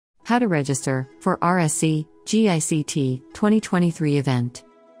How to register for RSC GICT 2023 event.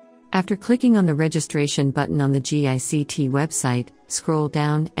 After clicking on the registration button on the GICT website, scroll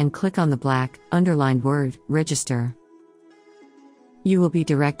down and click on the black, underlined word, Register. You will be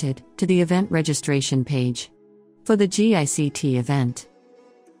directed to the event registration page for the GICT event.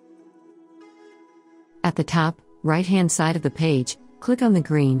 At the top, right-hand side of the page, click on the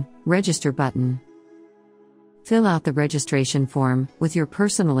green, Register button. Fill out the registration form with your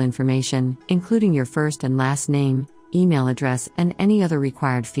personal information, including your first and last name, email address, and any other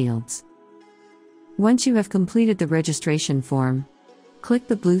required fields. Once you have completed the registration form, click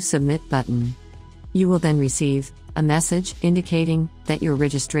the blue Submit button. You will then receive a message indicating that your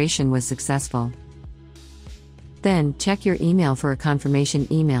registration was successful. Then, check your email for a confirmation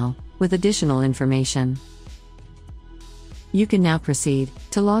email with additional information. You can now proceed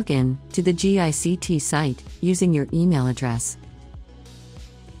to log in to the GICT site using your email address.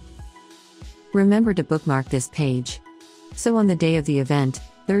 Remember to bookmark this page, so on the day of the event,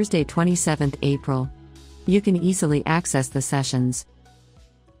 Thursday 27th April, you can easily access the sessions